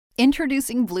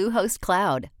Introducing Bluehost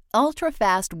Cloud,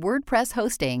 ultra-fast WordPress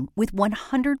hosting with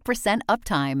 100%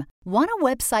 uptime. Want a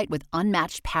website with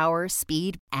unmatched power,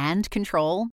 speed, and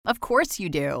control? Of course you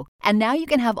do. And now you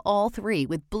can have all three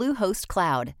with Bluehost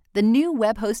Cloud, the new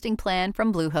web hosting plan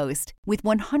from Bluehost. With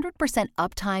 100%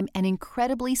 uptime and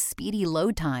incredibly speedy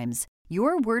load times,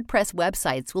 your WordPress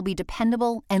websites will be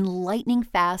dependable and lightning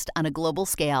fast on a global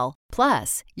scale.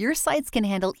 Plus, your sites can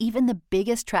handle even the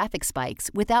biggest traffic spikes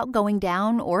without going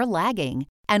down or lagging.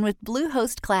 And with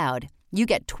Bluehost Cloud, you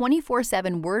get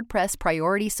 24/7 WordPress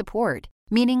priority support,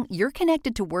 meaning you're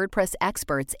connected to WordPress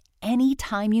experts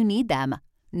anytime you need them.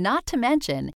 Not to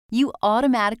mention, you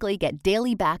automatically get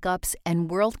daily backups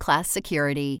and world-class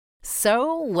security.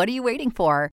 So, what are you waiting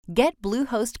for? Get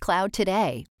Bluehost Cloud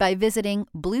today by visiting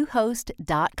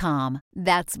Bluehost.com.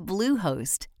 That's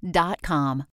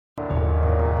Bluehost.com.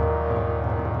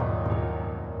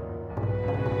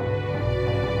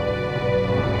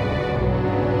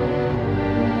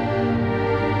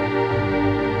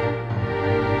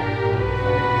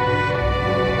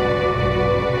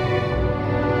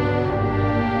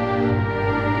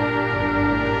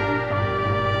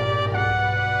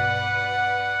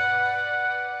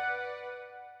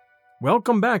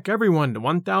 Welcome back, everyone, to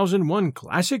 1001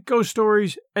 Classic Ghost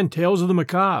Stories and Tales of the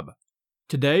Macabre.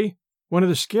 Today, one of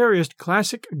the scariest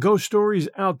classic ghost stories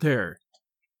out there.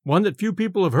 One that few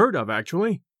people have heard of,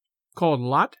 actually, called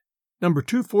Lot number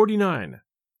 249.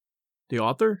 The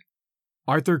author,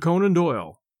 Arthur Conan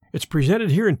Doyle. It's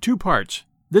presented here in two parts,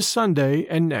 this Sunday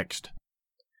and next.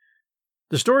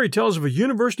 The story tells of a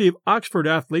University of Oxford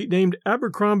athlete named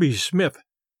Abercrombie Smith,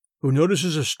 who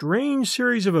notices a strange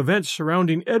series of events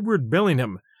surrounding Edward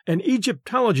Bellingham, an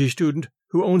Egyptology student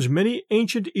who owns many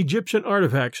ancient Egyptian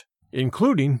artifacts,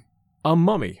 including a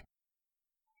mummy.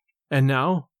 And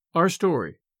now, our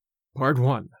story, Part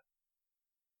 1.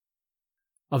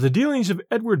 Of the dealings of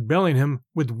Edward Bellingham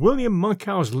with William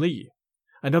Monkhouse Lee,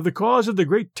 and of the cause of the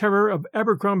great terror of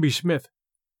Abercrombie Smith,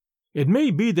 it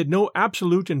may be that no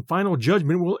absolute and final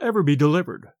judgment will ever be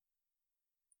delivered.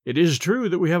 It is true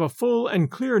that we have a full and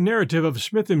clear narrative of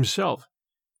Smith himself,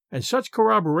 and such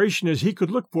corroboration as he could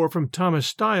look for from Thomas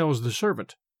Styles the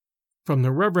servant, from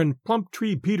the Reverend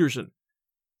Plumptree Peterson,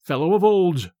 fellow of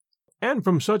Olds, and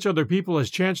from such other people as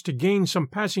chanced to gain some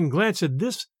passing glance at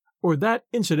this or that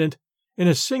incident in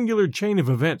a singular chain of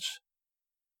events.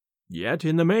 Yet,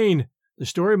 in the main, the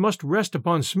story must rest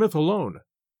upon Smith alone,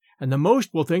 and the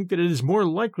most will think that it is more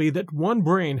likely that one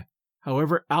brain,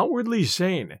 however outwardly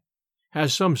sane,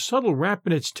 has some subtle rap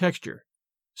in its texture,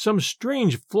 some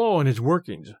strange flaw in its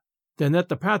workings, than that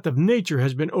the path of nature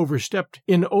has been overstepped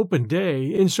in open day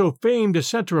in so famed a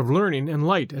center of learning and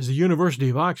light as the University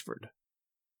of Oxford.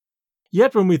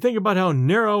 Yet when we think about how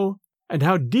narrow and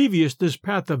how devious this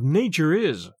path of nature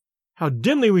is, how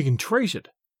dimly we can trace it,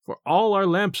 for all our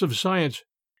lamps of science,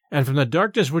 and from the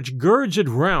darkness which girds it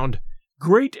round,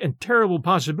 great and terrible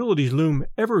possibilities loom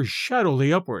ever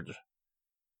shadowly upwards.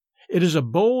 It is a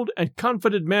bold and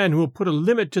confident man who will put a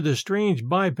limit to the strange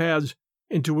bypaths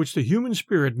into which the human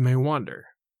spirit may wander.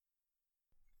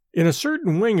 In a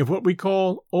certain wing of what we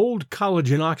call Old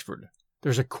College in Oxford,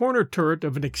 there's a corner turret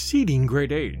of an exceeding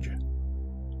great age.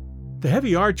 The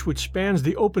heavy arch which spans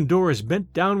the open door is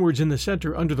bent downwards in the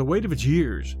center under the weight of its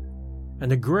years,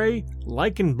 and the gray,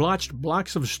 lichen-blotched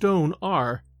blocks of stone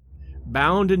are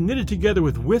bound and knitted together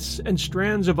with withes and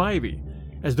strands of ivy,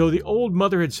 as though the old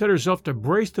mother had set herself to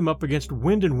brace them up against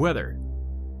wind and weather.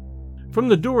 From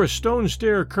the door a stone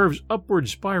stair curves upward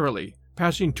spirally,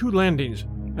 passing two landings,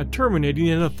 and terminating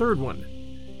in a third one,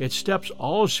 its steps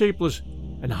all shapeless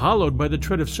and hollowed by the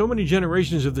tread of so many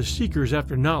generations of the seekers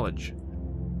after knowledge.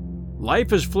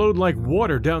 Life has flowed like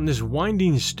water down this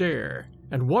winding stair,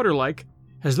 and water-like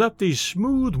has left these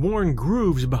smooth-worn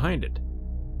grooves behind it.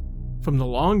 From the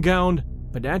long-gowned,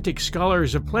 pedantic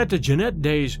scholars of Plantagenet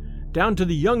days down to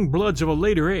the young bloods of a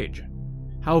later age,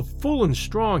 how full and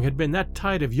strong had been that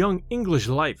tide of young English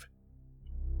life!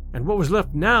 And what was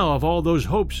left now of all those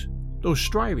hopes, those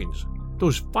strivings,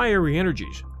 those fiery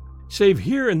energies, save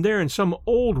here and there in some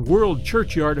old-world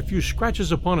churchyard a few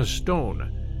scratches upon a stone,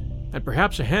 and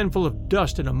perhaps a handful of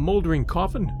dust in a mouldering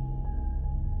coffin?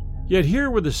 Yet here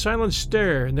were the silent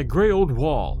stair and the grey old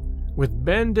wall, with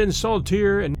bend and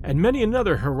saltire and many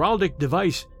another heraldic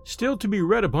device still to be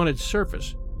read upon its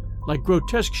surface, like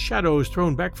grotesque shadows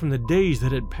thrown back from the days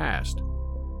that had passed.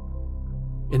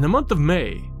 In the month of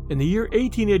May, in the year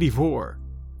 1884,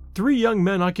 3 young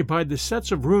men occupied the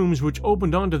sets of rooms which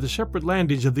opened onto the separate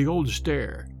landings of the old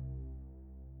stair.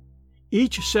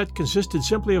 Each set consisted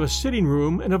simply of a sitting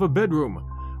room and of a bedroom,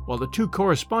 while the 2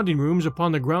 corresponding rooms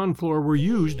upon the ground floor were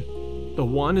used, the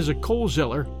one as a coal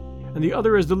cellar and the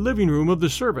other as the living room of the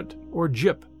servant, or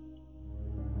gyp.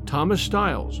 Thomas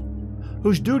Styles,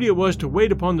 whose duty it was to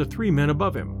wait upon the 3 men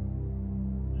above him.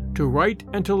 To right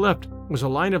and to left was a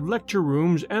line of lecture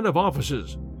rooms and of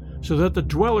offices, so that the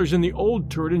dwellers in the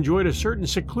old turret enjoyed a certain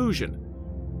seclusion,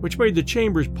 which made the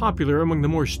chambers popular among the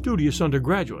more studious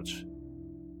undergraduates.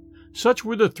 Such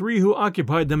were the 3 who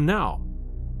occupied them now: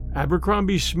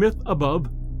 Abercrombie Smith above,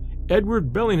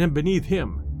 Edward Bellingham beneath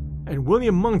him, and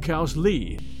William Monkhouse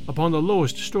Lee upon the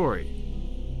lowest story.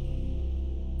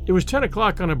 It was 10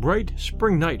 o'clock on a bright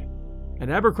spring night,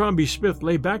 and Abercrombie Smith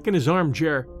lay back in his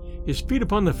armchair, his feet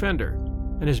upon the fender,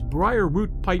 and his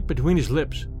briar-root pipe between his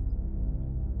lips.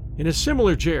 In a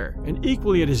similar chair, and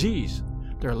equally at his ease,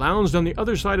 there lounged on the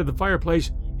other side of the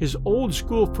fireplace his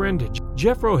old-school friend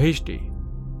Jeffro Hasty.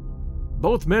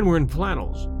 Both men were in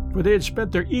flannels, for they had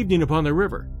spent their evening upon the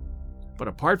river, but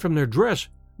apart from their dress,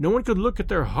 no one could look at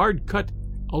their hard-cut,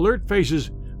 alert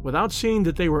faces without seeing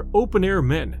that they were open-air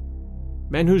men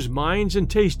whose minds and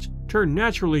tastes turned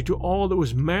naturally to all that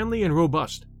was manly and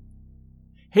robust.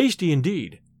 Hasty,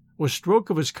 indeed, was stroke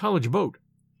of his college boat,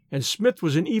 and Smith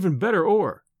was an even better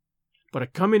oar, but a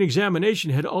coming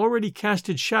examination had already cast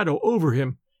its shadow over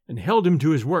him and held him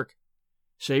to his work,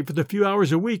 save for the few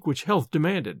hours a week which health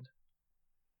demanded.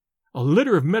 A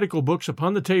litter of medical books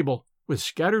upon the table, with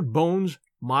scattered bones,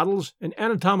 models, and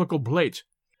anatomical plates,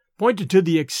 pointed to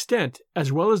the extent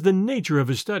as well as the nature of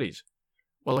his studies,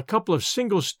 while a couple of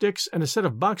single sticks and a set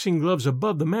of boxing gloves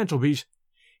above the mantelpiece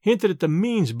hinted at the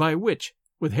means by which,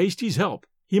 with Hasty's help,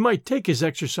 he might take his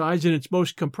exercise in its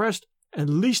most compressed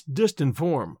and least distant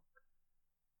form.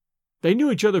 They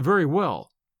knew each other very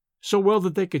well, so well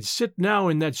that they could sit now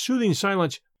in that soothing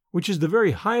silence which is the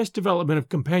very highest development of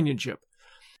companionship.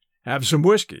 "Have some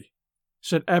whiskey,"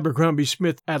 said Abercrombie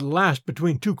Smith at last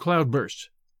between 2 cloudbursts.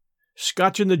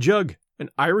 "Scotch in the jug and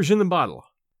Irish in the bottle."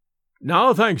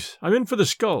 "No, thanks. I'm in for the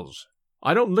sculls.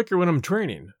 I don't liquor when I'm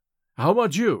training. How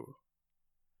about you?"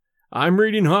 "I'm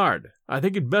reading hard. I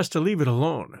think it best to leave it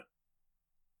alone."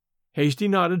 Hasty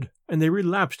nodded, and they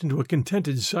relapsed into a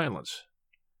contented silence.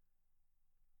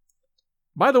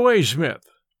 "By the way, Smith,"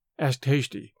 asked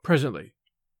Hasty, presently,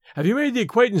 "have you made the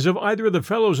acquaintance of either of the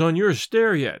fellows on your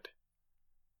stair yet?"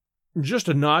 "Just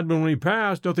a nod when we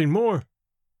passed, nothing more."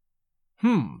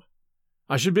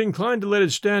 I should be inclined to let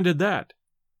it stand at that.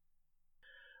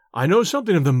 I know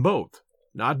something of them both.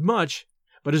 Not much,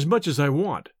 but as much as I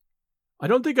want. I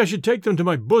don't think I should take them to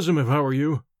my bosom if I were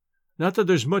you. Not that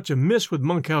there's much amiss with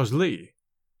Monkhouse Lee."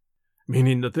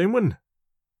 "Meaning the thin one?"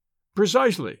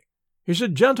 "Precisely. He's a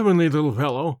gentlemanly little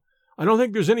fellow. I don't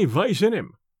think there's any vice in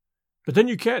him. But then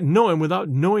you can't know him without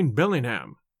knowing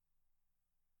Bellingham."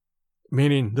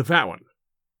 "Meaning the fat one?"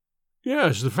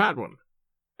 "Yes, the fat one.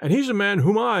 And he's a man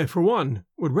whom I, for one,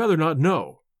 would rather not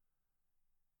know."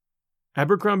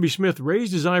 Abercrombie Smith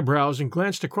raised his eyebrows and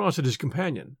glanced across at his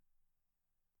companion.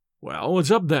 "Well, what's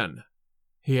up then?"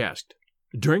 he asked.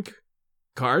 "Drink?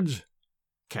 Cards?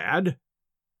 Cad?"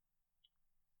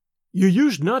 "You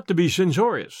used not to be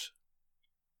censorious."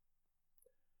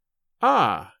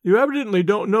 "Ah, you evidently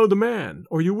don't know the man,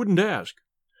 or you wouldn't ask.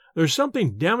 There's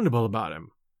something damnable about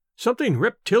him. Something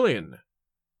reptilian.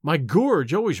 My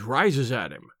gorge always rises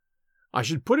at him. I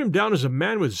should put him down as a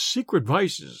man with secret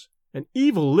vices, an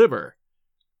evil liver.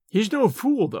 He's no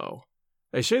fool, though.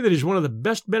 They say that he's one of the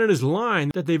best men in his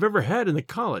line that they've ever had in the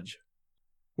college."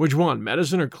 "Which one,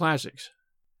 medicine or classics?"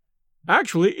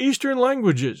 "Actually, Eastern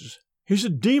languages. He's a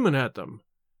demon at them.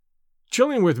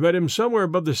 Chillingworth met him somewhere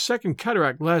above the Second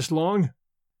Cataract last long,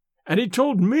 and he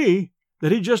told me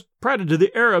that he just prated to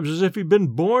the Arabs as if he'd been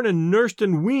born and nursed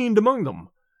and weaned among them.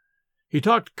 He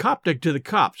talked Coptic to the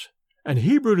Copts, and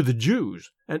Hebrew to the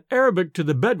Jews, and Arabic to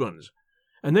the Bedouins,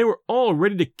 and they were all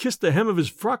ready to kiss the hem of his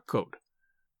frock-coat.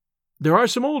 There are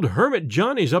some old hermit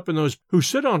Johnnies up in those who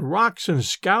sit on rocks and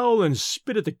scowl and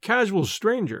spit at the casual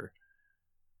stranger.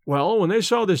 Well, when they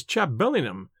saw this chap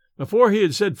Bellingham, before he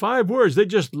had said 5 words, they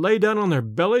just lay down on their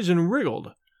bellies and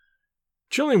wriggled.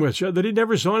 Chillingworth said that he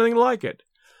never saw anything like it.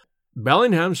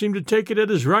 Bellingham seemed to take it at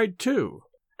his right, too,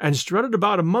 and strutted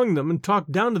about among them and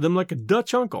talked down to them like a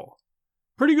Dutch uncle.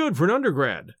 Pretty good for an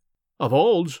undergrad. Of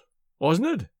Olds, wasn't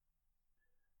it?"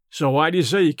 "So why do you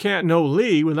say you can't know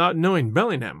Lee without knowing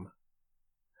Bellingham?"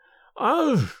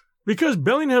 Because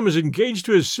Bellingham is engaged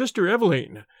to his sister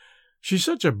Eveline. She's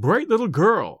such a bright little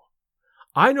girl.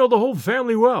 I know the whole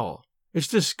family well. It's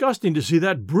disgusting to see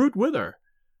that brute with her.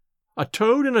 A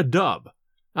toad and a dub.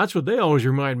 That's what they always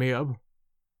remind me of."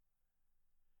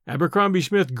 Abercrombie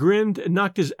Smith grinned and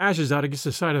knocked his ashes out against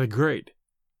the side of the grate.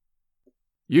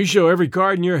 "You show every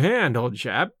card in your hand, old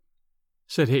chap,"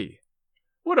 said he.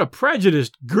 What a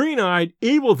prejudiced, green-eyed,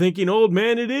 evil-thinking old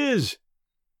man it is!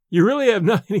 You really have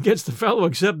nothing against the fellow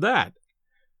except that.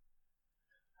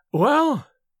 Well,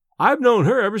 I've known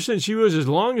her ever since she was as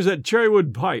long as that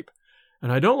cherrywood pipe,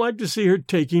 and I don't like to see her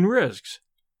taking risks.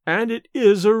 And it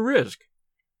is a risk.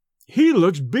 He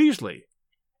looks beastly,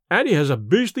 and he has a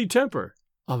beastly temper,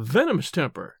 a venomous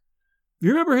temper. You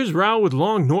remember his row with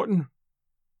Long Norton?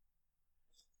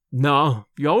 No,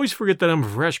 you always forget that I'm a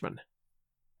freshman.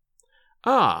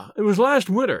 Ah, it was last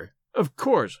winter, of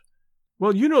course.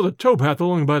 Well, you know the towpath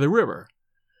along by the river.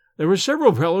 There were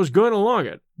several fellows going along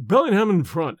it, Bellingham in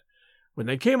front, when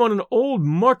they came on an old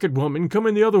market woman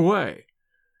coming the other way.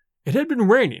 It had been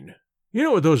raining. You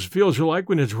know what those fields are like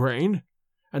when it's rained.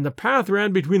 And the path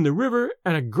ran between the river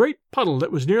and a great puddle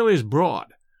that was nearly as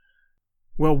broad.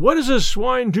 Well, what does a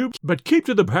swine do but keep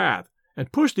to the path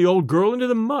and push the old girl into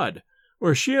the mud,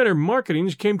 where she and her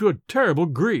marketings came to a terrible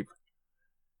grief.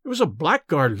 It was a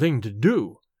blackguard thing to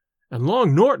do, and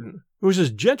Long Norton, who was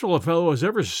as gentle a fellow as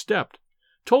ever stepped,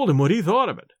 told him what he thought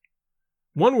of it.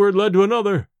 One word led to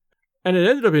another, and it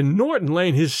ended up in Norton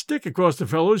laying his stick across the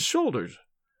fellow's shoulders.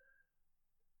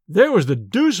 There was the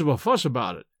deuce of a fuss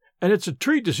about it, and it's a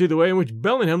treat to see the way in which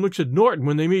Bellingham looks at Norton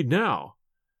when they meet now.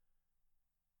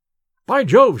 By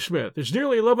Jove, Smith, it's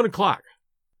nearly 11 o'clock.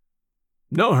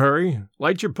 No hurry.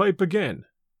 Light your pipe again.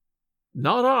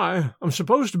 Not I. I'm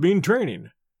supposed to be in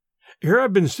training. Here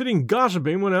I've been sitting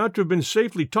gossiping when I ought to have been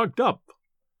safely tucked up.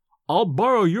 I'll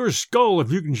borrow your skull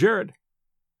if you can share it.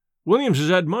 Williams has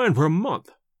had mine for a month.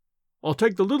 I'll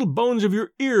take the little bones of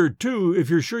your ear, too, if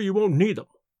you're sure you won't need them.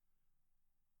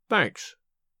 Thanks.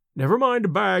 Never mind a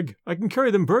bag. I can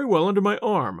carry them very well under my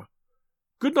arm.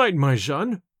 Good night, my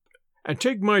son, and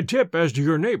take my tip as to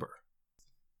your neighbor.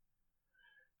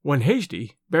 When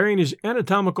Hasty, bearing his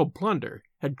anatomical plunder,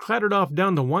 had clattered off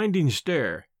down the winding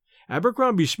stair,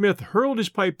 Abercrombie Smith hurled his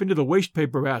pipe into the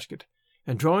waste-paper basket,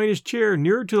 and drawing his chair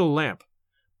nearer to the lamp,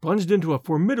 plunged into a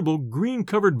formidable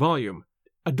green-covered volume,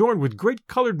 adorned with great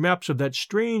colored maps of that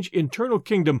strange internal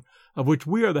kingdom of which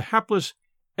we are the hapless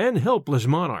and helpless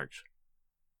monarchs.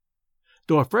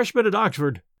 Though a freshman at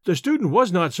Oxford, the student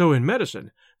was not so in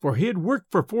medicine, for he had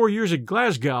worked for 4 years at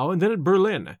Glasgow and then at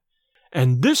Berlin,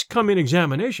 and this coming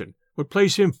examination would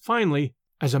place him finally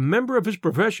as a member of his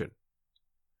profession.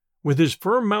 With his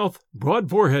firm mouth, broad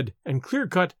forehead, and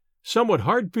clear-cut, somewhat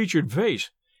hard-featured face,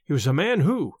 he was a man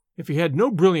who, if he had no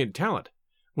brilliant talent,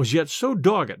 was yet so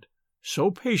dogged,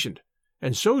 so patient,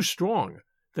 and so strong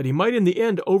that he might in the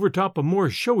end overtop a more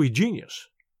showy genius.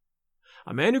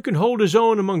 A man who can hold his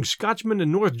own among Scotchmen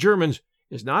and North Germans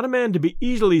is not a man to be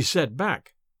easily set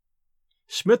back.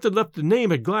 Smith had left the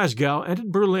name at Glasgow and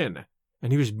at Berlin,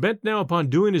 and he was bent now upon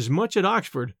doing as much at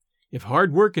Oxford, if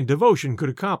hard work and devotion could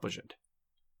accomplish it.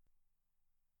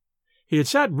 He had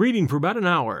sat reading for about an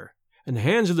hour, and the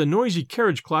hands of the noisy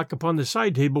carriage clock upon the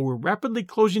side table were rapidly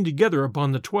closing together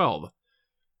upon the 12,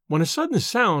 when a sudden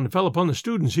sound fell upon the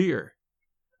student's ear.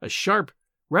 A sharp,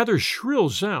 rather shrill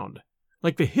sound,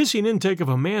 like the hissing intake of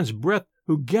a man's breath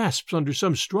who gasps under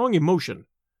some strong emotion.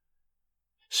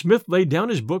 Smith laid down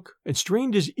his book and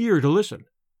strained his ear to listen.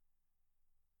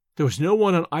 There was no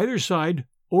one on either side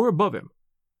or above him,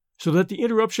 so that the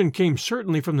interruption came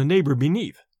certainly from the neighbor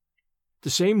beneath, the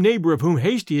same neighbor of whom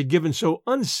Hasty had given so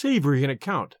unsavory an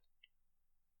account.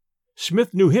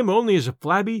 Smith knew him only as a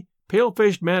flabby,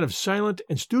 pale-faced man of silent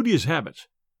and studious habits,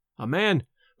 a man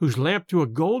whose lamp threw a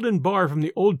golden bar from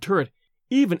the old turret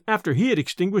even after he had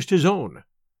extinguished his own.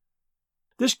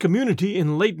 This community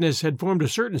in lateness had formed a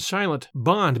certain silent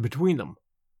bond between them.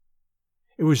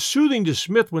 It was soothing to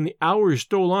Smith when the hours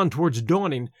stole on towards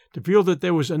dawning to feel that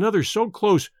there was another so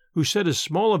close who set as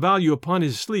small a value upon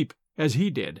his sleep as he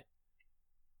did.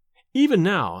 Even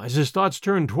now, as his thoughts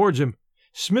turned towards him,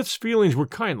 Smith's feelings were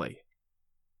kindly.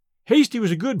 Hasty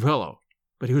was a good fellow,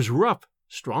 but he was rough,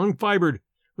 strong-fibered,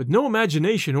 with no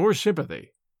imagination or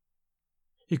sympathy.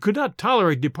 He could not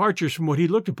tolerate departures from what he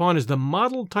looked upon as the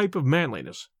model type of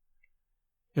manliness.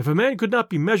 If a man could not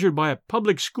be measured by a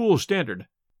public school standard,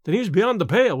 then he was beyond the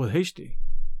pale with Hasty.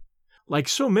 Like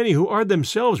so many who are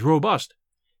themselves robust,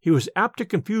 he was apt to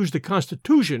confuse the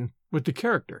constitution with the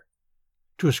character,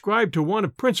 to ascribe to want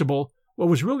of principle what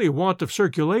was really a want of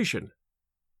circulation.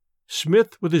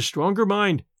 Smith, with his stronger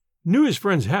mind, knew his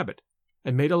friend's habit,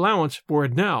 and made allowance for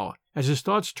it now as his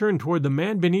thoughts turned toward the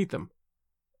man beneath him.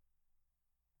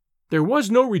 There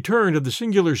was no return of the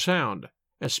singular sound,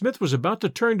 as Smith was about to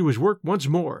turn to his work once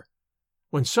more,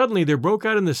 when suddenly there broke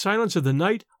out in the silence of the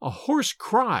night a hoarse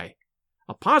cry,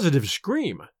 a positive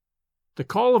scream, the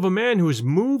call of a man who is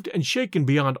moved and shaken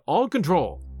beyond all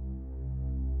control.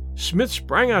 Smith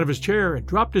sprang out of his chair and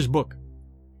dropped his book.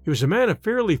 He was a man of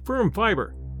fairly firm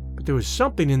fiber, but there was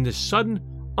something in this sudden,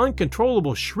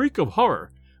 uncontrollable shriek of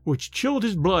horror which chilled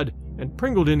his blood and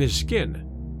pringled in his skin.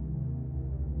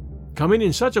 Coming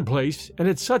in such a place and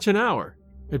at such an hour,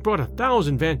 it brought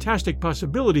 1,000 fantastic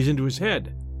possibilities into his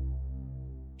head.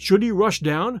 Should he rush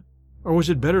down, or was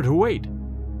it better to wait?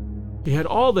 He had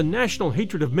all the national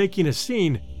hatred of making a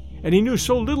scene, and he knew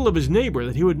so little of his neighbor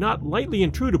that he would not lightly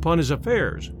intrude upon his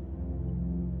affairs.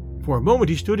 For a moment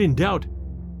he stood in doubt,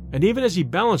 and even as he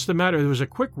balanced the matter there was a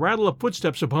quick rattle of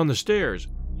footsteps upon the stairs,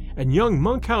 and young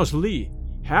Monkhouse Lee,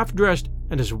 half-dressed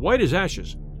and as white as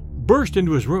ashes, burst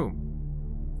into his room.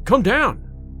 "Come down!"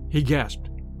 he gasped.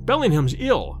 "Bellingham's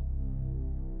ill."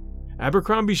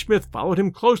 Abercrombie Smith followed him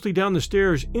closely down the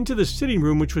stairs into the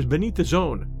sitting-room which was beneath his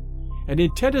own, and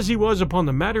intent as he was upon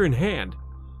the matter in hand,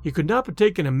 he could not but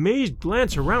take an amazed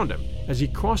glance around him as he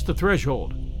crossed the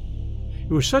threshold.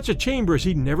 It was such a chamber as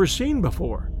he'd never seen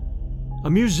before. A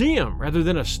museum rather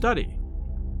than a study.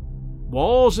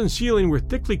 Walls and ceiling were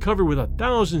thickly covered with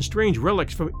 1,000 strange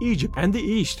relics from Egypt and the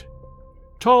East.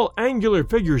 Tall, angular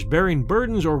figures bearing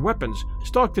burdens or weapons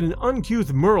stalked in an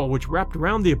uncouth merle which wrapped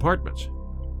round the apartments.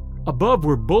 Above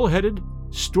were bull-headed,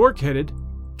 stork-headed,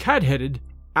 cat-headed,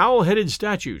 owl-headed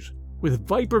statues, with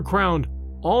viper-crowned,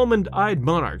 almond-eyed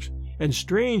monarchs, and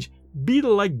strange,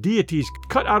 beetle-like deities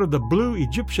cut out of the blue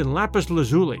Egyptian lapis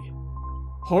lazuli.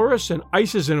 Horus and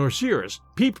Isis and Osiris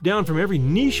peeped down from every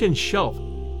niche and shelf,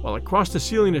 while across the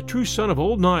ceiling a true son of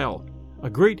old Nile, a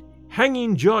great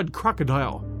hanging-jawed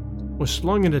crocodile, was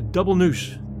slung in a double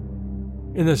noose.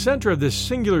 In the center of this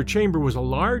singular chamber was a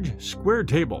large, square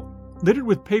table, littered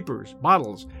with papers,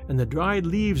 bottles, and the dried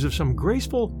leaves of some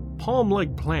graceful,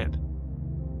 palm-like plant.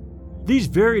 These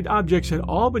varied objects had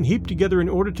all been heaped together in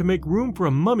order to make room for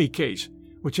a mummy case,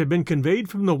 which had been conveyed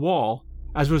from the wall,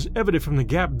 as was evident from the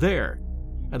gap there,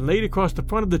 and laid across the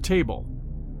front of the table.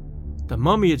 The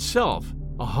mummy itself,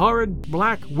 a horrid,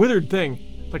 black, withered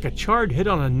thing, like a charred head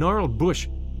on a gnarled bush,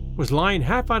 was lying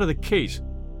half out of the case,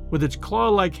 with its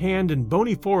claw-like hand and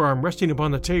bony forearm resting upon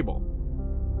the table.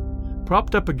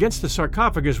 Propped up against the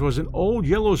sarcophagus was an old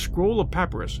yellow scroll of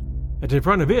papyrus, and in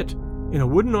front of it, in a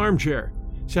wooden armchair,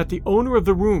 sat the owner of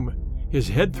the room, his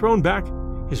head thrown back,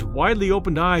 his widely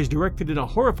opened eyes directed in a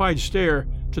horrified stare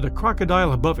to the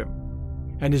crocodile above him,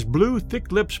 and his blue,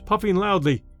 thick lips puffing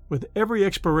loudly with every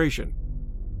expiration.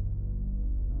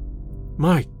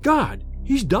 "My God,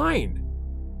 he's dying!"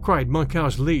 cried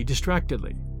Monkhouse Lee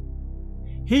distractedly.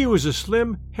 He was a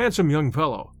slim, handsome young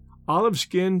fellow,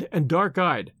 olive-skinned and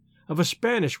dark-eyed, of a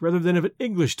Spanish rather than of an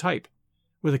English type,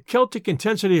 with a Celtic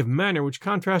intensity of manner which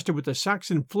contrasted with the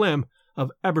Saxon phlegm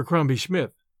of Abercrombie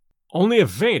Smith. "Only a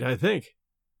faint, I think,"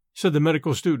 said the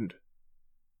medical student.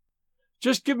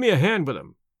 "Just give me a hand with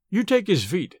him. You take his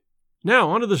feet. Now,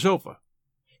 onto the sofa.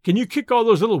 Can you kick all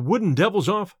those little wooden devils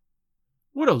off?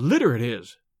 What a litter it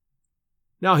is!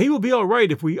 Now, he will be all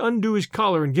right if we undo his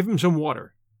collar and give him some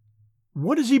water.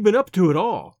 What has he been up to at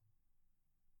all?"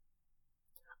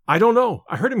 "I don't know.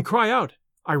 I heard him cry out.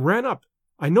 I ran up.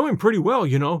 I know him pretty well,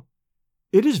 you know.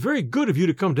 It is very good of you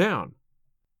to come down."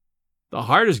 "The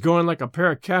heart is going like a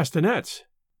pair of castanets,"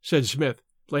 said Smith,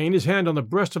 laying his hand on the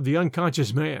breast of the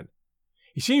unconscious man.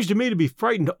 "He seems to me to be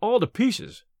frightened all to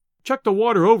pieces. Chuck the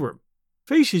water over him.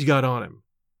 Face he's got on him."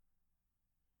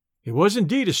 It was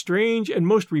indeed a strange and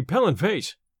most repellent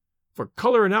face, for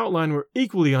color and outline were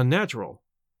equally unnatural.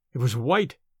 It was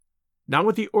white, not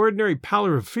with the ordinary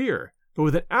pallor of fear, but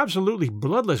with an absolutely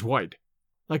bloodless white,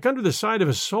 like under the side of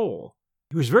a sole.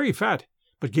 He was very fat,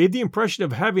 but gave the impression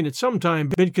of having at some time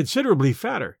been considerably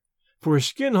fatter, for his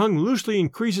skin hung loosely in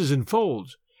creases and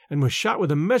folds, and was shot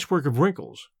with a meshwork of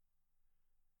wrinkles.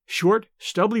 Short,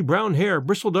 stubbly brown hair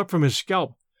bristled up from his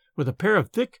scalp, with a pair of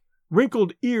thick,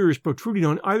 wrinkled ears protruding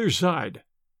on either side.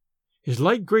 His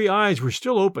light gray eyes were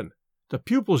still open, the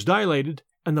pupils dilated,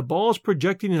 and the balls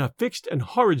projecting in a fixed and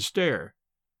horrid stare.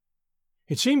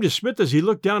 It seemed to Smith as he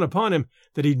looked down upon him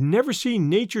that he'd never seen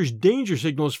nature's danger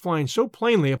signals flying so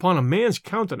plainly upon a man's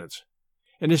countenance,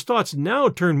 and his thoughts now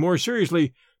turned more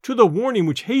seriously to the warning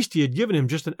which Hasty had given him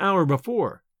just an hour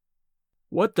before.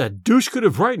 "What the deuce could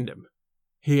have frightened him?"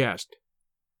 he asked.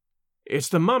 "It's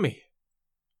the mummy."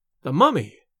 "The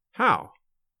mummy? How?"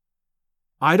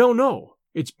 "I don't know.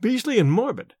 It's beastly and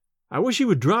morbid. I wish he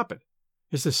would drop it.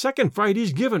 It's the second fright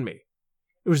he's given me.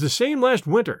 It was the same last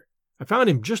winter. I found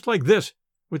him just like this,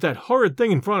 with that horrid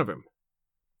thing in front of him."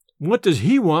 "What does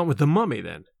he want with the mummy,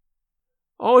 then?"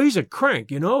 "Oh, he's a crank,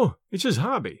 you know. It's his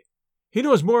hobby. He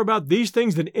knows more about these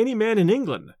things than any man in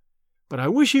England. But I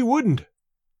wish he wouldn't."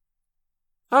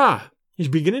 "Ah, he's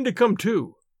beginning to come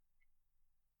to."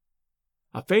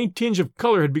 A faint tinge of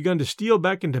color had begun to steal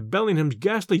back into Bellingham's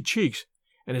ghastly cheeks,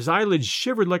 and his eyelids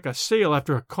shivered like a sail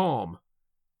after a calm.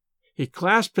 He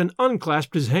clasped and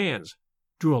unclasped his hands,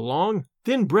 drew a long,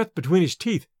 thin breath between his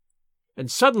teeth, and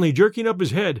suddenly jerking up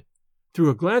his head, threw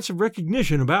a glance of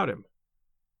recognition about him.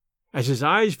 As his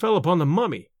eyes fell upon the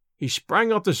mummy, he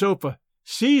sprang off the sofa,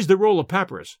 seized the roll of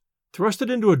papyrus, thrust it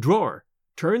into a drawer,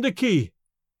 turned the key,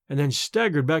 and then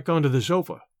staggered back onto the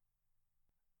sofa.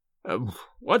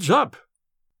 What's up?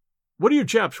 What do you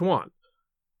chaps want?"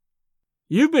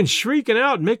 "You've been shrieking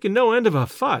out and making no end of a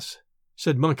fuss,"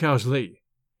 said Monkhouse Lee.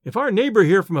 "If our neighbor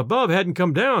here from above hadn't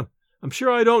come down, I'm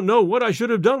sure I don't know what I should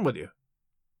have done with you."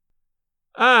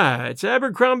 "Ah, it's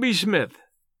Abercrombie Smith,"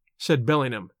 said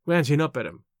Bellingham, glancing up at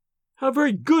him. "How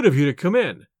very good of you to come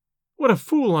in. What a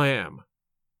fool I am.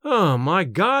 Oh, my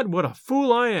God, what a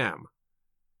fool I am."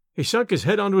 He sunk his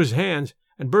head onto his hands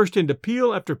and burst into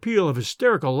peal after peal of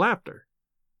hysterical laughter.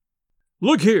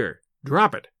 "Look here,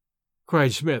 drop it,"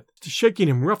 cried Smith, shaking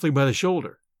him roughly by the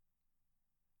shoulder.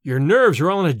 "Your nerves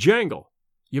are all in a jangle.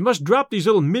 You must drop these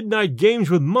little midnight games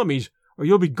with mummies, or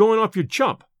you'll be going off your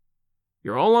chump.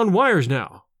 You're all on wires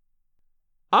now."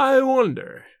 "I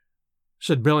wonder,"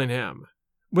 said Bellingham,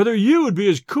 "whether you would be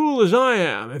as cool as I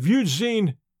am if you'd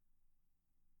seen—"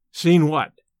 "Seen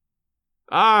what?"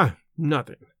 "Ah,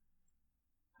 nothing.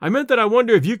 I meant that I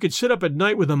wonder if you could sit up at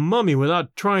night with a mummy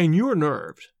without trying your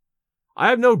nerves. I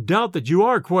have no doubt that you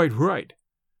are quite right.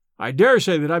 I dare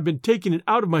say that I've been taking it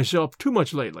out of myself too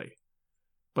much lately.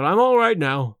 But I'm all right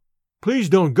now. Please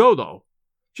don't go, though.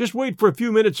 Just wait for a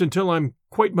few minutes until I'm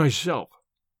quite myself."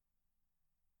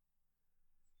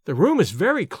 "The room is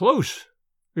very close,"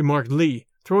 remarked Lee,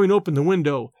 throwing open the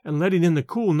window and letting in the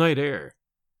cool night air.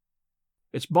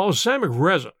 "It's balsamic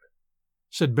resin,"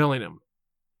 said Bellingham.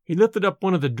 He lifted up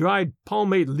one of the dried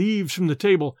palmate leaves from the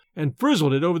table and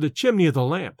frizzled it over the chimney of the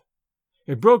lamp.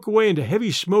 It broke away into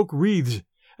heavy smoke wreaths,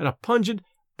 and a pungent,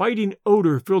 biting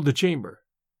odor filled the chamber.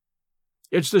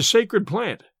 "It's the sacred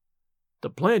plant, the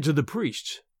plant of the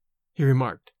priests," he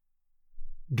remarked.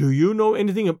 "Do you know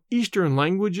anything of Eastern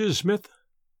languages, Smith?"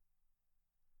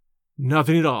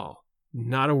 "Nothing at all.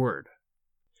 Not a word."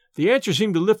 The answer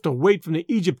seemed to lift a weight from the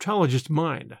Egyptologist's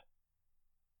mind.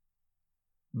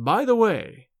 "By the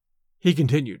way," he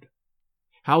continued,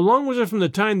 "how long was it from the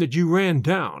time that you ran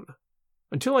down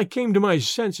until I came to my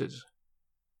senses?"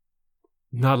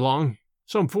 "Not long.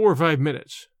 Some 4 or 5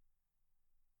 minutes."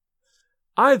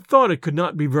 "I thought it could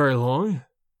not be very long,"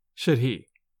 said he,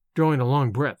 drawing a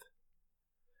long breath.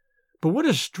 "But what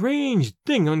a strange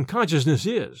thing unconsciousness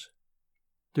is!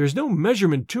 There is no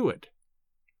measurement to it.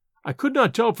 I could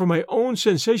not tell from my own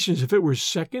sensations if it were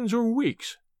seconds or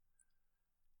weeks.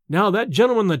 Now, that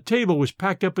gentleman on the table was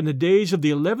packed up in the days of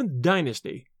the 11th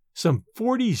dynasty, some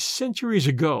 40 centuries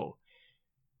ago,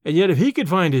 and yet if he could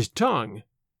find his tongue,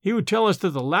 he would tell us that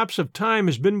the lapse of time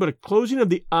has been but a closing of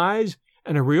the eyes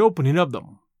and a reopening of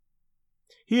them.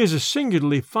 He is a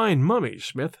singularly fine mummy,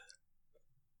 Smith."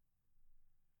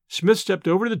 Smith stepped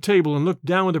over to the table and looked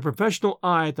down with a professional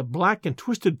eye at the black and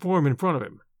twisted form in front of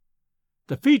him.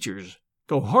 The features,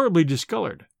 though horribly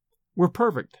discolored, were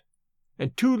perfect,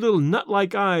 and 2 little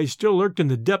nut-like eyes still lurked in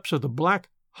the depths of the black,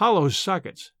 hollow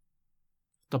sockets.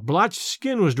 The blotched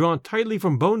skin was drawn tightly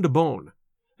from bone to bone,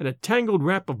 and a tangled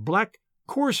wrap of black,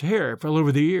 coarse hair fell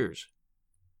over the ears.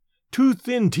 2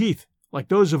 thin teeth, like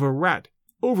those of a rat,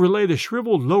 overlay the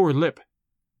shriveled lower lip.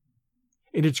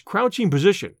 In its crouching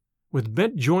position, with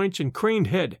bent joints and craned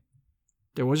head,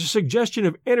 there was a suggestion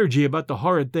of energy about the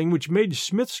horrid thing which made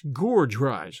Smith's gorge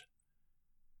rise.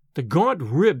 The gaunt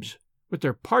ribs, with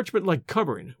their parchment-like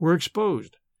covering, were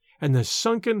exposed, and the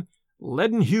sunken,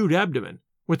 leaden-hued abdomen,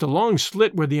 with the long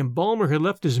slit where the embalmer had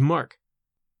left his mark.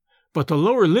 But the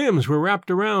lower limbs were wrapped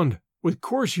around with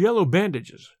coarse yellow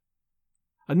bandages.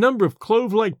 A number of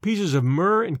clove-like pieces of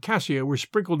myrrh and cassia were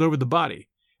sprinkled over the body,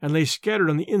 and lay scattered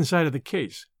on the inside of the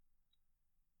case.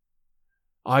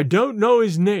 "I don't know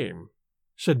his name,"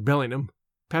 said Bellingham,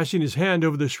 passing his hand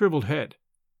over the shriveled head.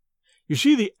 "You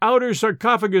see, the outer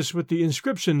sarcophagus with the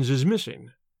inscriptions is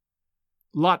missing.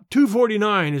 Lot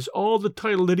 249 is all the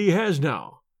title that he has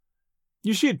now.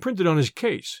 You see it printed on his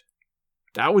case.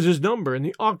 That was his number in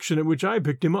the auction at which I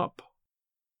picked him up."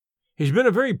 "He's been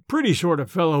a very pretty sort of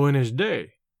fellow in his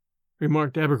day,"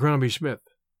 remarked Abercrombie Smith.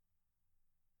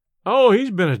 "Oh,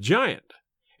 he's been a giant.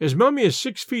 His mummy is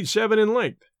 6'7" in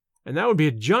length, and that would be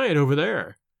a giant over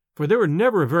there, for they were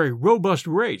never a very robust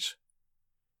race.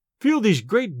 Feel these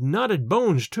great knotted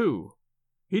bones, too.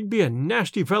 He'd be a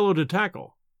nasty fellow to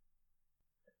tackle."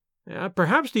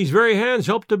 "Perhaps these very hands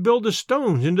helped to build the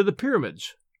stones into the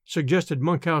pyramids," suggested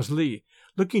Monkhouse Lee,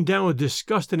 looking down with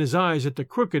disgust in his eyes at the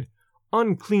crooked,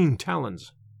 unclean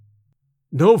talons.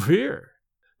 No fear.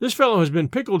 This fellow has been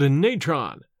pickled in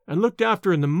natron and looked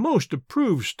after in the most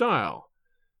approved style.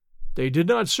 They did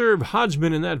not serve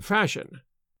hodgsmen in that fashion.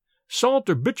 Salt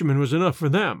or bitumen was enough for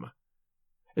them.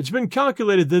 It's been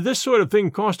calculated that this sort of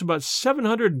thing cost about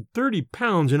 730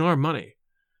 pounds in our money.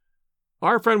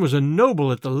 Our friend was a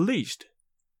noble at the least.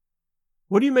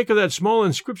 What do you make of that small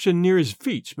inscription near his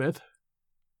feet, Smith?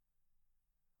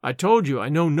 I told you I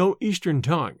know no Eastern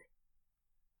tongue.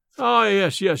 Ah,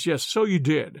 yes, so you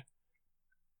did.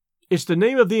 It's the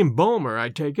name of the embalmer, I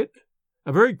take it.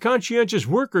 A very conscientious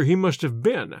worker he must have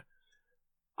been.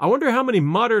 I wonder how many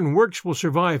modern works will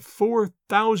survive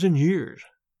 4,000 years.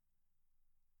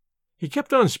 He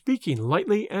kept on speaking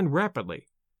lightly and rapidly,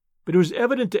 but it was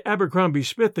evident to Abercrombie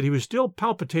Smith that he was still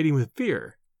palpitating with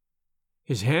fear.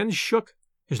 His hands shook,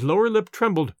 his lower lip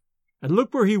trembled, and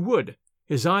look where he would,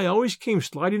 his eye always came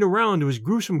sliding around to his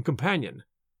gruesome companion.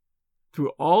 Through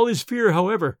all his fear,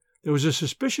 however, there was a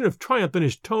suspicion of triumph in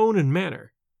his tone and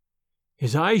manner.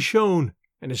 His eyes shone,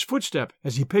 and his footstep,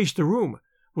 as he paced the room,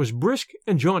 was brisk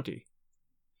and jaunty.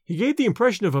 He gave the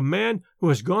impression of a man who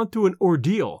has gone through an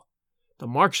ordeal, the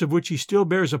marks of which he still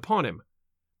bears upon him,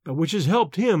 but which has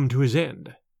helped him to his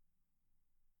end.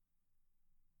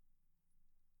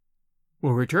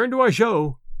 We'll return to our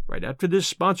show right after this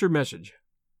sponsor message.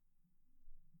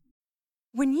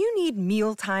 When you need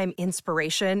mealtime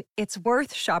inspiration, it's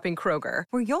worth shopping Kroger,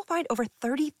 where you'll find over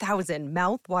 30,000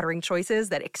 mouth-watering choices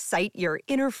that excite your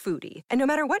inner foodie. And no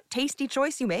matter what tasty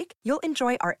choice you make, you'll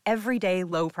enjoy our everyday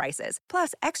low prices,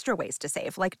 plus extra ways to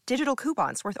save, like digital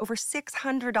coupons worth over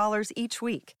 $600 each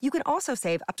week. You can also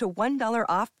save up to $1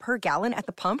 off per gallon at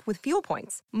the pump with fuel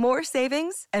points. More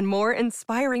savings and more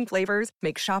inspiring flavors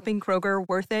make shopping Kroger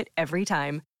worth it every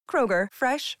time. Kroger,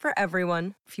 fresh for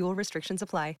everyone. Fuel restrictions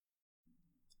apply.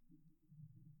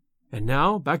 And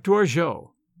now, back to our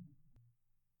show.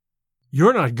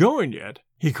 You're not going yet,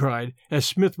 he cried, as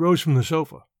Smith rose from the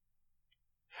sofa.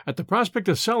 At the prospect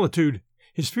of solitude,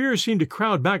 his fears seemed to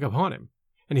crowd back upon him,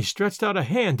 and he stretched out a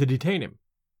hand to detain him.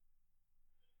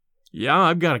 Yeah,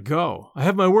 I've got to go. I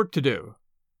have my work to do.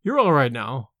 You're all right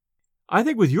now. I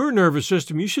think with your nervous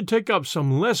system you should take up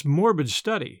some less morbid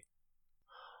study.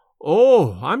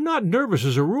 Oh, I'm not nervous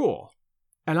as a rule,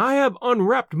 and I have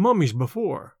unwrapped mummies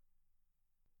before.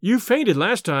 You fainted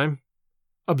last time,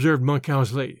 observed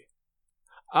Monkhouse Lee.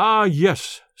 Ah,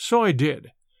 yes, so I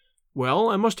did. Well,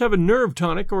 I must have a nerve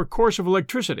tonic or a course of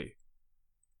electricity.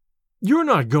 You're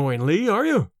not going, Lee, are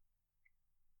you?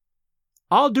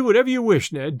 I'll do whatever you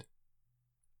wish, Ned.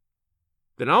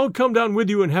 Then I'll come down with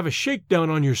you and have a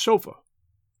shakedown on your sofa.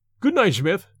 Good night,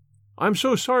 Smith. I'm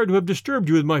so sorry to have disturbed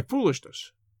you with my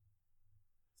foolishness.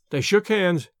 They shook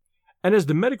hands, and as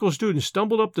the medical student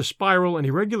stumbled up the spiral and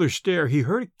irregular stair, he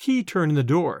heard a key turn in the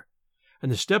door,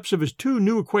 and the steps of his two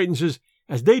new acquaintances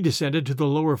as they descended to the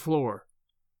lower floor.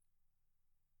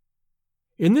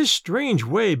 In this strange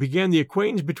way began the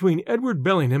acquaintance between Edward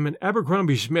Bellingham and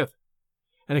Abercrombie Smith,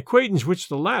 an acquaintance which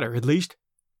the latter, at least,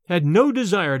 had no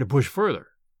desire to push further.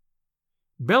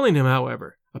 Bellingham,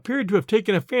 however, appeared to have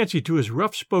taken a fancy to his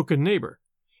rough-spoken neighbor,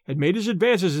 had made his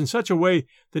advances in such a way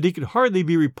that he could hardly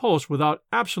be repulsed without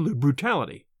absolute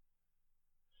brutality.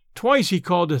 Twice he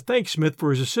called to thank Smith for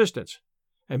his assistance,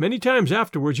 and many times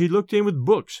afterwards he looked in with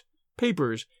books,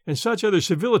 papers, and such other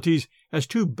civilities as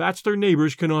two bachelor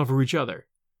neighbors can offer each other.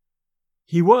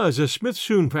 He was, as Smith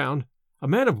soon found, a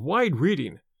man of wide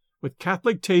reading, with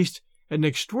catholic tastes and an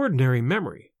extraordinary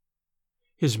memory.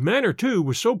 His manner, too,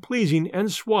 was so pleasing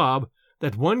and suave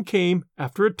that one came,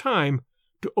 after a time,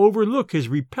 to overlook his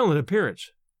repellent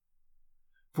appearance.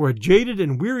 For a jaded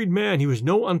and wearied man he was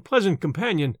no unpleasant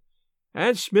companion,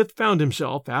 and Smith found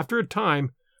himself, after a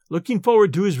time, looking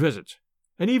forward to his visits,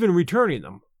 and even returning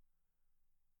them.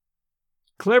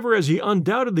 Clever as he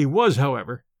undoubtedly was,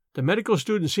 however, the medical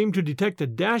student seemed to detect a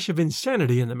dash of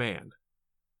insanity in the man.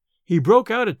 He broke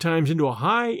out at times into a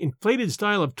high, inflated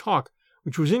style of talk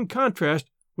which was in contrast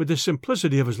with the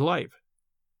simplicity of his life.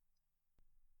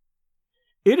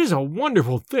 "It is a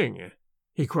wonderful thing,"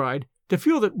 he cried, "to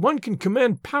feel that one can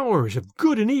command powers of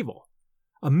good and evil,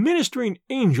 a ministering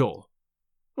angel,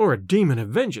 or a demon of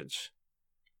vengeance."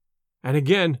 And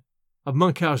again, of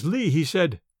Monkhouse Lee, he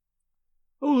said,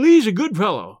 "Oh, Lee's a good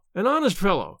fellow, an honest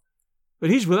fellow, but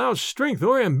he's without strength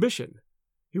or ambition.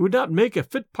 He would not make a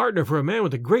fit partner for a man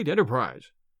with a great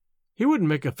enterprise. He wouldn't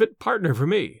make a fit partner for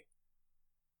me."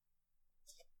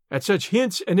 At such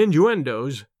hints and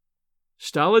innuendos,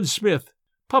 stolid Smith,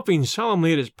 puffing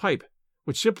solemnly at his pipe,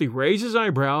 would simply raise his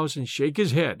eyebrows and shake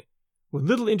his head, with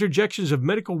little interjections of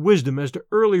medical wisdom as to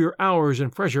earlier hours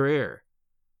and fresher air.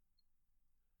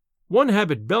 One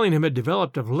habit Bellingham had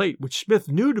developed of late, which Smith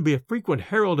knew to be a frequent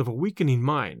herald of a weakening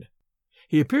mind.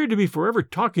 He appeared to be forever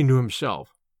talking to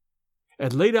himself.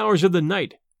 At late hours of the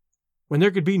night, when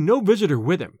there could be no visitor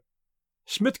with him,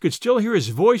 Smith could still hear his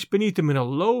voice beneath him in a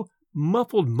low,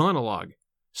 muffled monologue,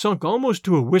 sunk almost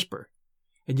to a whisper,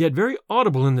 and yet very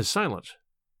audible in the silence.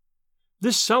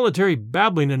 This solitary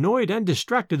babbling annoyed and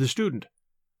distracted the student,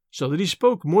 so that he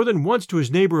spoke more than once to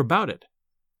his neighbor about it.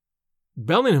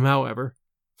 Bellingham, however,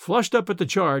 flushed up at the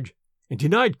charge, and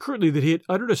denied curtly that he had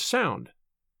uttered a sound.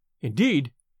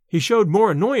 Indeed, he showed more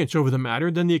annoyance over the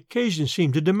matter than the occasion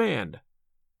seemed to demand.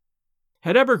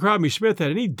 Had Abercrombie Smith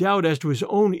had any doubt as to his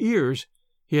own ears,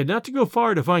 he had not to go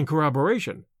far to find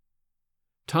corroboration.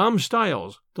 Tom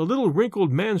Styles, the little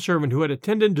wrinkled manservant who had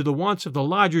attended to the wants of the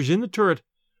lodgers in the turret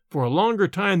for a longer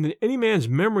time than any man's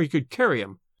memory could carry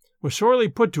him, was sorely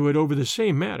put to it over the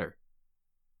same matter.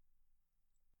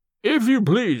 "If you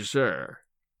please, sir,"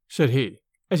 said he,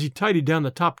 as he tidied down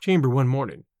the top chamber one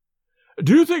morning,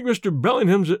 "do you think Mr.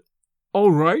 Bellingham's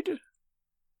all right?"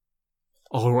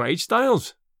 "All right,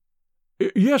 Styles?"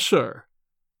 "Yes, sir.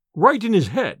 Right in his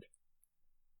head."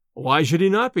 "Why should he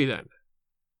not be, then?"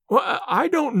 "Well, I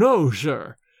don't know,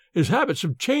 sir. His habits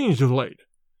have changed of late.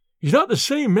 He's not the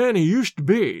same man he used to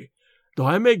be, though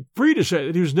I make free to say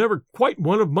that he was never quite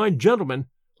one of my gentlemen,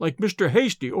 like Mr.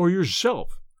 Hasty or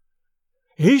yourself.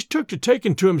 He's took to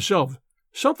taking to himself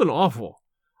something awful.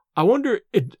 I wonder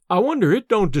it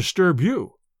don't disturb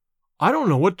you. I don't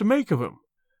know what to make of him.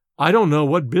 I don't know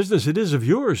what business it is of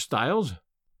yours, Styles."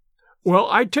 "Well,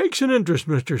 I takes an interest,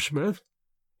 Mr. Smith.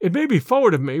 It may be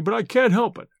forward of me, but I can't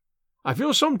help it. I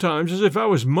feel sometimes as if I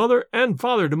was mother and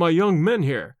father to my young men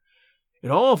here.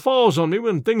 It all falls on me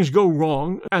when things go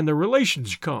wrong and the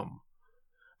relations come.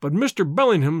 But Mr.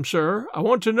 Bellingham, sir, I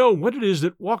want to know what it is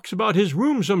that walks about his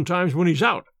room sometimes when he's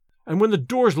out, and when the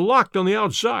door's locked on the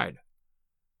outside."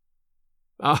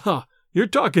 "Ah, you're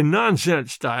talking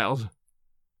nonsense, Styles."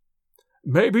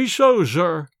 "Maybe so,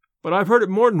 sir, but I've heard it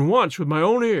more than once with my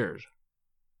own ears."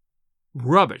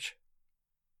 "Rubbish."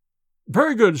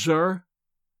 "Very good, sir.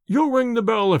 You'll ring the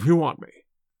bell if you want me."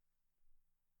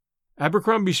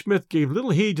 Abercrombie Smith gave little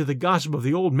heed to the gossip of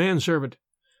the old manservant,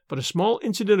 but a small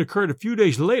incident occurred a few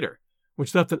days later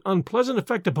which left an unpleasant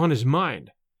effect upon his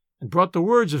mind, and brought the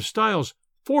words of Styles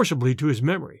forcibly to his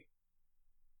memory.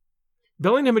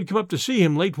 Bellingham had come up to see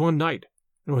him late one night,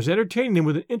 and was entertaining him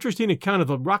with an interesting account of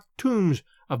the rock tombs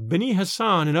of Beni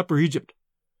Hassan in Upper Egypt,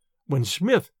 when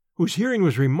Smith, whose hearing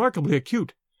was remarkably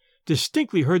acute,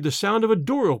 distinctly heard the sound of a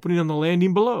door opening on the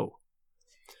landing below.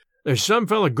 "There's some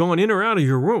fellow going in or out of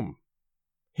your room,"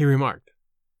 he remarked.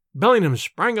 Bellingham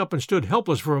sprang up and stood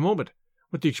helpless for a moment,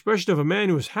 with the expression of a man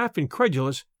who was half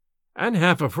incredulous and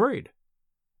half afraid.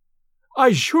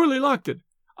 "I surely locked it.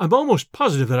 I'm almost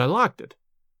positive that I locked it,"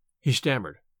 he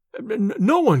stammered.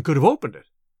 "No one could have opened it."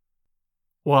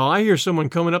 "Well, I hear someone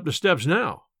coming up the steps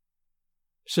now,"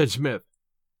 said Smith.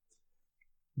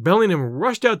 Bellingham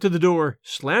rushed out to the door,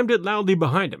 slammed it loudly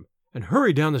behind him, and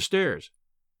hurried down the stairs.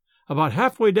 About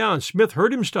halfway down, Smith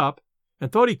heard him stop,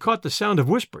 and thought he caught the sound of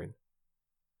whispering.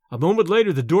 A moment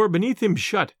later the door beneath him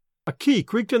shut, a key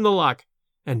creaked in the lock,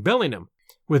 and Bellingham,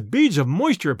 with beads of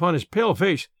moisture upon his pale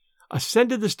face,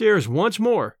 ascended the stairs once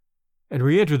more, and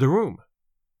re-entered the room.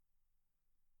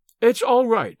 "It's all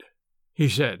right," he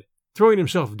said, throwing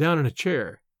himself down in a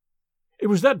chair. "It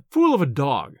was that fool of a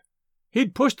dog.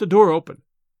 He'd pushed the door open.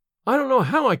 I don't know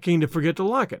how I came to forget to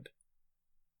lock it."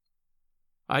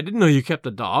 "I didn't know you kept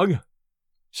a dog,"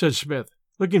 said Smith,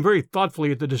 looking very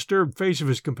thoughtfully at the disturbed face of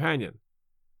his companion.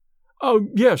 "Oh,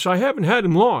 yes, I haven't had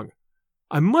him long.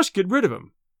 I must get rid of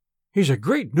him. He's a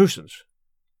great nuisance."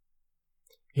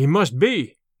 "He must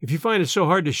be, if you find it so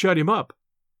hard to shut him up.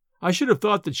 I should have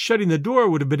thought that shutting the door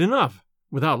would have been enough,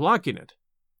 without locking it."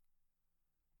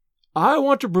 "I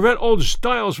want to prevent old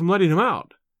Styles from letting him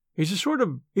out.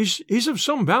 He's of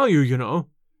some value, you know,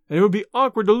 and it would be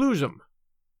awkward to lose him."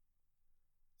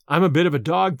 "I'm a bit of a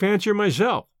dog fancier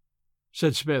myself,"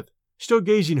 said Smith, still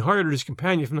gazing hard at his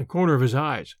companion from the corner of his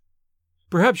eyes.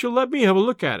 "Perhaps you'll let me have a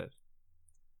look at it."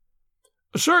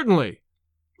 "Certainly,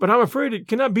 but I'm afraid it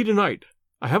cannot be tonight.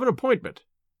 I have an appointment.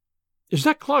 Is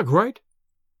that clock right?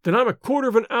 Then I'm a quarter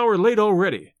of an hour late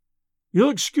already.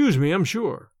 You'll excuse me, I'm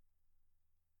sure."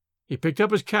 He picked up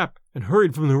his cap and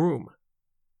hurried from the room.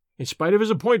 In spite of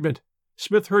his appointment,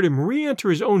 Smith heard him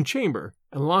re-enter his own chamber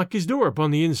and lock his door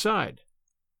upon the inside.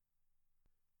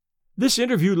 This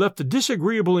interview left a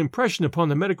disagreeable impression upon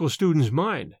the medical student's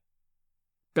mind.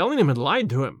 Bellingham had lied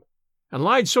to him, and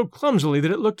lied so clumsily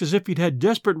that it looked as if he'd had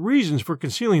desperate reasons for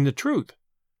concealing the truth.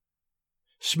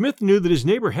 Smith knew that his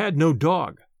neighbor had no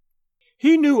dog.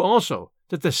 He knew also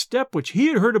that the step which he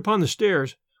had heard upon the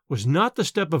stairs was not the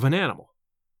step of an animal.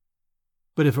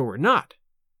 But if it were not,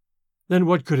 then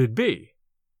what could it be?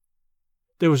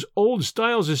 There was old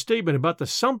Styles' statement about the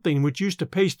something which used to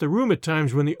pace the room at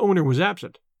times when the owner was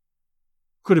absent.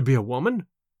 Could it be a woman?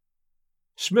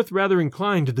 Smith rather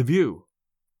inclined to the view.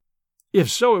 If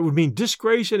so, it would mean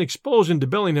disgrace and expulsion to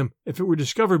Bellingham if it were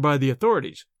discovered by the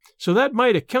authorities, so that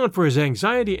might account for his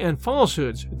anxiety and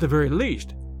falsehoods at the very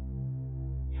least.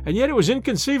 And yet it was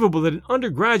inconceivable that an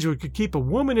undergraduate could keep a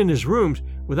woman in his rooms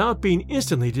without being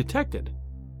instantly detected.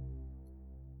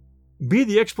 Be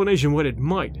the explanation what it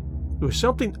might, there was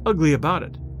something ugly about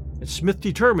it, and Smith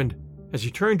determined, as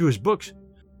he turned to his books,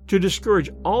 to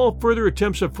discourage all further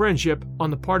attempts of friendship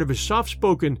on the part of his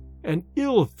soft-spoken and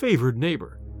ill-favored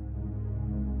neighbor.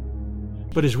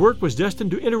 But his work was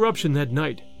destined to interruption that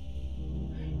night.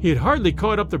 He had hardly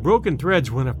caught up the broken threads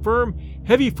when a firm,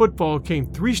 heavy footfall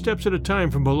came 3 steps at a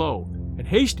time from below, and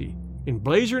Hasty, in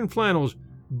blazer and flannels,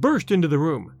 burst into the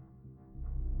room.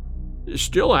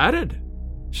 "Still at it?"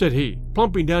 said he,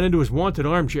 plumping down into his wonted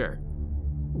armchair.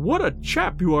 "What a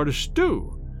chap you are to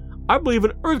stew! I believe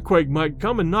an earthquake might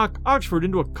come and knock Oxford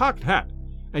into a cocked hat,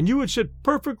 and you would sit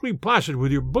perfectly placid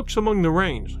with your books among the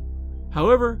reins.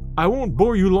 However, I won't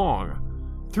bore you long.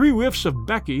 3 whiffs of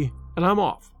Becky, and I'm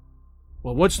off."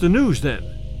 "Well, what's the news, then?"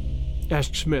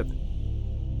 asked Smith,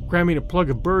 cramming a plug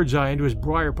of bird's eye into his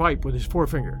briar pipe with his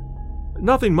forefinger.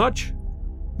 "Nothing much.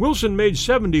 Wilson made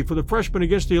 70 for the freshmen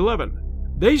against the 11.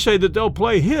 They say that they'll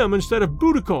play him instead of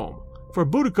Boudicombe, for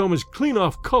Boudicombe is clean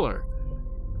off color.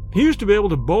 He used to be able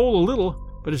to bowl a little,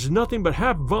 but it's nothing but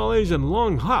half volleys and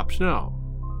long hops now."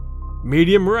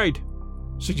 "Medium right,"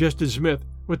 suggested Smith,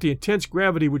 with the intense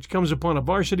gravity which comes upon a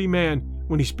varsity man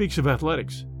when he speaks of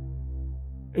athletics.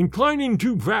 "Inclining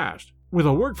too fast, with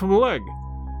a work from the leg.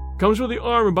 Comes with the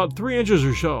arm about 3 inches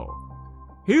or so.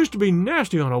 He used to be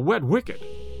nasty on a wet wicket.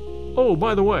 Oh,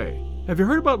 by the way, have you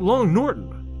heard about Long Norton?"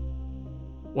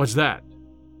 "What's that?"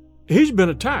 "He's been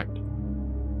attacked."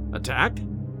 "Attacked?"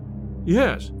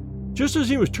 "Yes, just as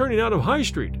he was turning out of High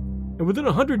Street, and within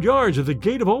 100 yards of the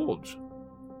Gate of Olds."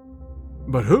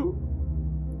 "But who?"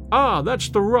 "Ah, that's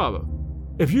the rub.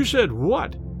 If you said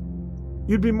what,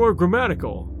 you'd be more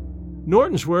grammatical.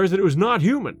 Norton swears that it was not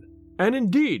human, and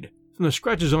indeed, from the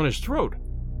scratches on his throat,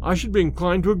 I should be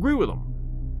inclined to agree with him."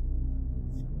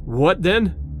 "What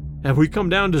then? Have we come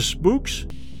down to spooks?"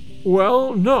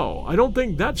 "Well, no, I don't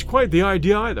think that's quite the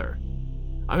idea either.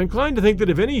 I'm inclined to think that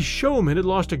if any showman had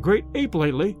lost a great ape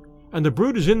lately, and the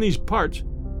brute is in these parts,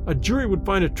 a jury would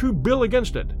find a true bill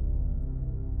against it.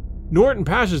 Norton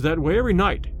passes that way every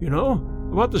night, you know,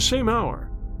 about the same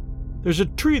hour. There's a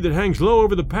tree that hangs low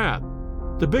over the path,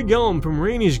 the big elm from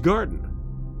Rainey's garden.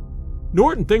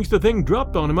 Norton thinks the thing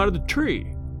dropped on him out of the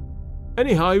tree.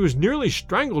 Anyhow, he was nearly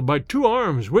strangled by 2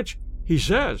 arms, which, he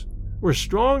says, were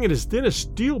strong and as thin as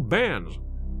steel bands.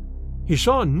 He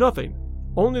saw nothing,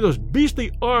 only those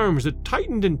beastly arms that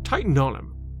tightened and tightened on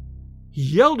him. He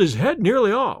yelled his head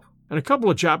nearly off, and a couple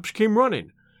of chaps came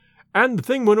running, and the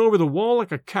thing went over the wall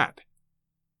like a cat.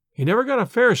 He never got a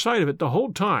fair sight of it the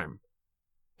whole time.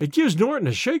 It gives Norton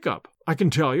a shake-up, I can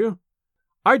tell you.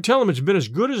 I tell him it's been as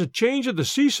good as a change at the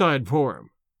seaside for him."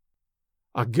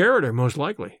 "A garroter, most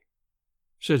likely,"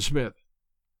 said Smith.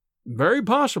 "Very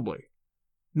possibly.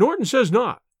 Norton says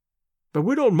not, but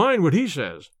we don't mind what he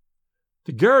says.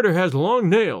 The garroter has long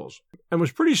nails, and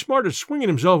was pretty smart at swinging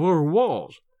himself over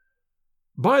walls.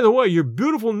 By the way, your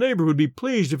beautiful neighbor would be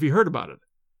pleased if he heard about it.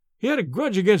 He had a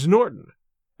grudge against Norton,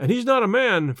 and he's not a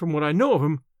man, from what I know of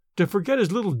him, to forget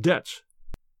his little debts.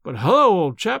 But hello,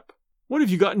 old chap, what have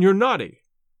you got in your noddy?"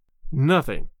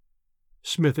 "Nothing,"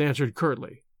 Smith answered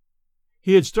curtly.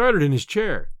 He had started in his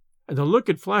chair, and the look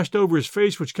had flashed over his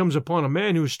face which comes upon a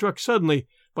man who is struck suddenly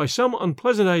by some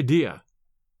unpleasant idea.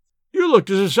 "You looked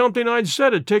as if something I'd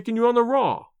said had taken you on the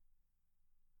raw.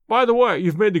 By the way,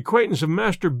 you've made the acquaintance of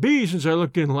Master B since I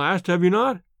looked in last, have you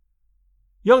not?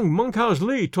 Young Monkhouse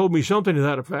Lee told me something to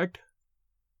that effect."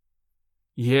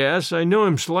 "Yes, I know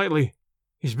him slightly.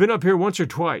 He's been up here once or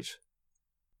twice."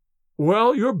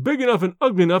 "Well, you're big enough and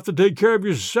ugly enough to take care of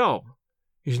yourself.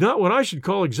 He's not what I should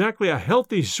call exactly a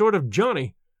healthy sort of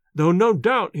Johnny, though no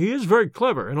doubt he is very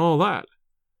clever and all that.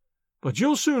 But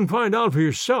you'll soon find out for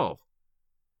yourself.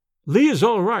 Lee is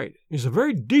all right. He's a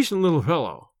very decent little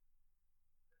fellow.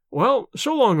 Well,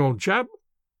 so long, old chap.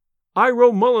 I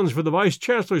row Mullins for the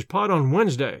Vice-Chancellor's pot on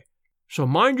Wednesday, so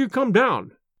mind you come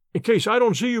down, in case I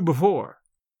don't see you before."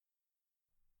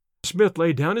 Smith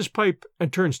laid down his pipe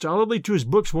and turned stolidly to his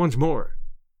books once more.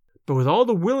 But with all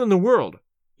the will in the world,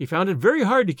 he found it very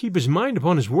hard to keep his mind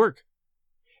upon his work.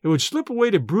 It would slip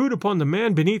away to brood upon the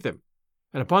man beneath him,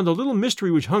 and upon the little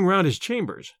mystery which hung round his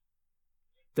chambers.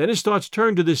 Then his thoughts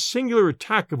turned to this singular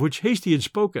attack of which Hasty had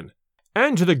spoken,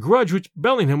 and to the grudge which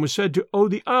Bellingham was said to owe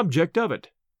the object of it.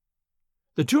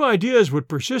 The two ideas would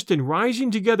persist in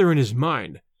rising together in his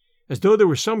mind, as though there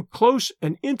was some close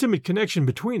and intimate connection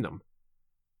between them.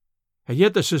 And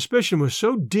yet the suspicion was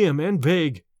so dim and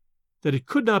vague that it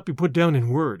could not be put down in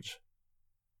words.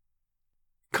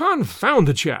 "Confound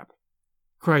the chap!"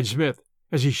 cried Smith,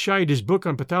 as he shied his book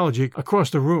on pathology across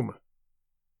the room.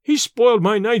 "He spoiled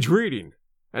my night's reading,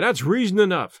 and that's reason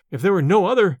enough, if there were no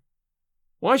other.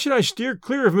 Why should I steer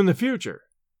clear of him in the future?"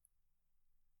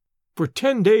 For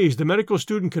 10 days the medical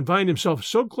student confined himself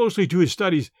so closely to his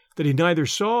studies that he neither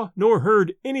saw nor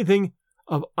heard anything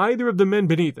of either of the men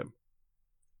beneath him.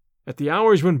 At the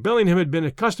hours when Bellingham had been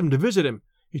accustomed to visit him,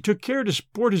 he took care to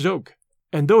sport his oak,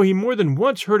 and though he more than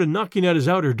once heard a knocking at his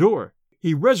outer door,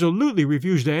 he resolutely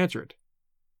refused to answer it.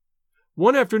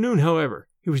 One afternoon, however,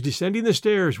 he was descending the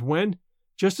stairs when,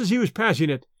 just as he was passing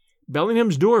it,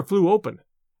 Bellingham's door flew open,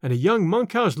 and a young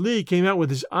Monkhouse Lee came out with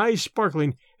his eyes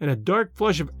sparkling and a dark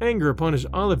flush of anger upon his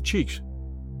olive cheeks.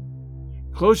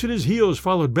 Close at his heels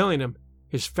followed Bellingham,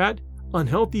 his fat,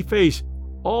 unhealthy face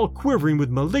all quivering with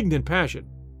malignant passion.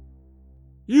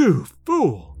 "You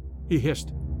fool!" he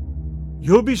hissed.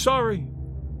 "You'll be sorry."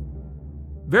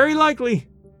 "Very likely,"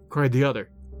 cried the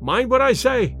other. "Mind what I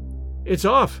say. It's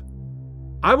off.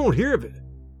 I won't hear of it."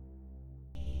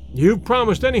 "You've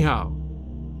promised anyhow."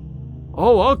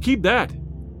 "Oh, I'll keep that.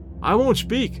 I won't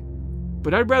speak,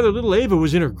 but I'd rather little Ava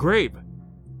was in her grave.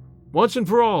 Once and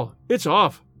for all, it's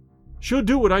off. She'll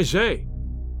do what I say.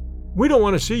 We don't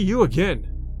want to see you again."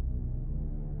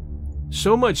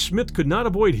 So much Smith could not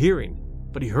avoid hearing,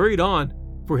 but he hurried on,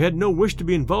 for he had no wish to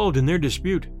be involved in their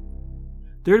dispute.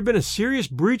 There had been a serious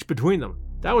breach between them,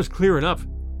 that was clear enough,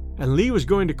 and Lee was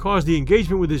going to cause the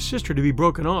engagement with his sister to be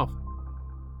broken off.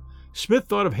 Smith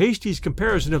thought of Hasty's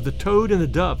comparison of the toad and the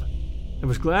dove, and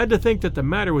was glad to think that the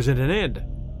matter was at an end.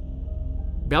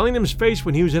 Bellingham's face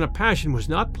when he was in a passion was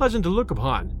not pleasant to look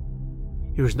upon.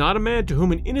 He was not a man to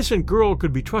whom an innocent girl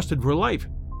could be trusted for life.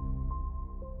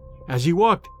 As he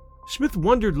walked, Smith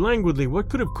wondered languidly what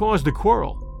could have caused the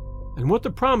quarrel, and what the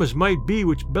promise might be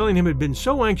which Bellingham had been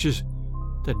so anxious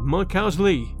that Monkhouse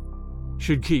Lee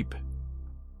should keep.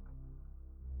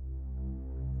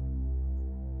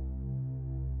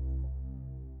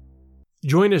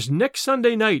 Join us next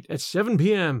Sunday night at 7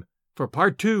 p.m. for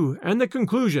Part 2 and the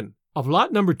conclusion of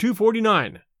Lot Number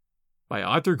 249 by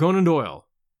Arthur Conan Doyle.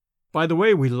 By the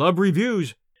way, we love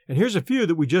reviews, and here's a few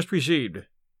that we just received.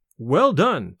 Well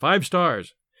done, 5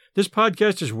 stars. This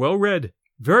podcast is well read,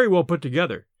 very well put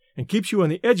together, and keeps you on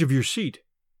the edge of your seat.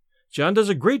 John does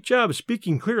a great job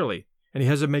speaking clearly, and he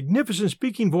has a magnificent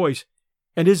speaking voice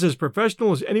and is as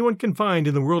professional as anyone can find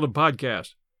in the world of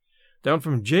podcasts. Down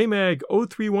from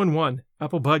JMag0311,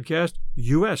 Apple Podcast,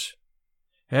 US.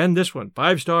 And this one,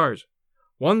 5 stars.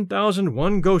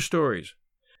 1001 Ghost Stories.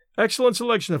 Excellent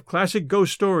selection of classic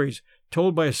ghost stories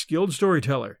told by a skilled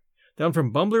storyteller. Down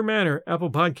from Bumbler Manor,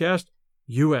 Apple Podcast,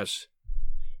 US.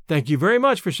 Thank you very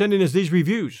much for sending us these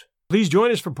reviews. Please join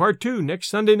us for Part 2 next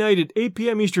Sunday night at 8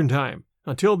 p.m. Eastern Time.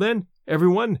 Until then,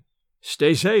 everyone,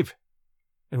 stay safe,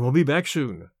 and we'll be back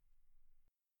soon.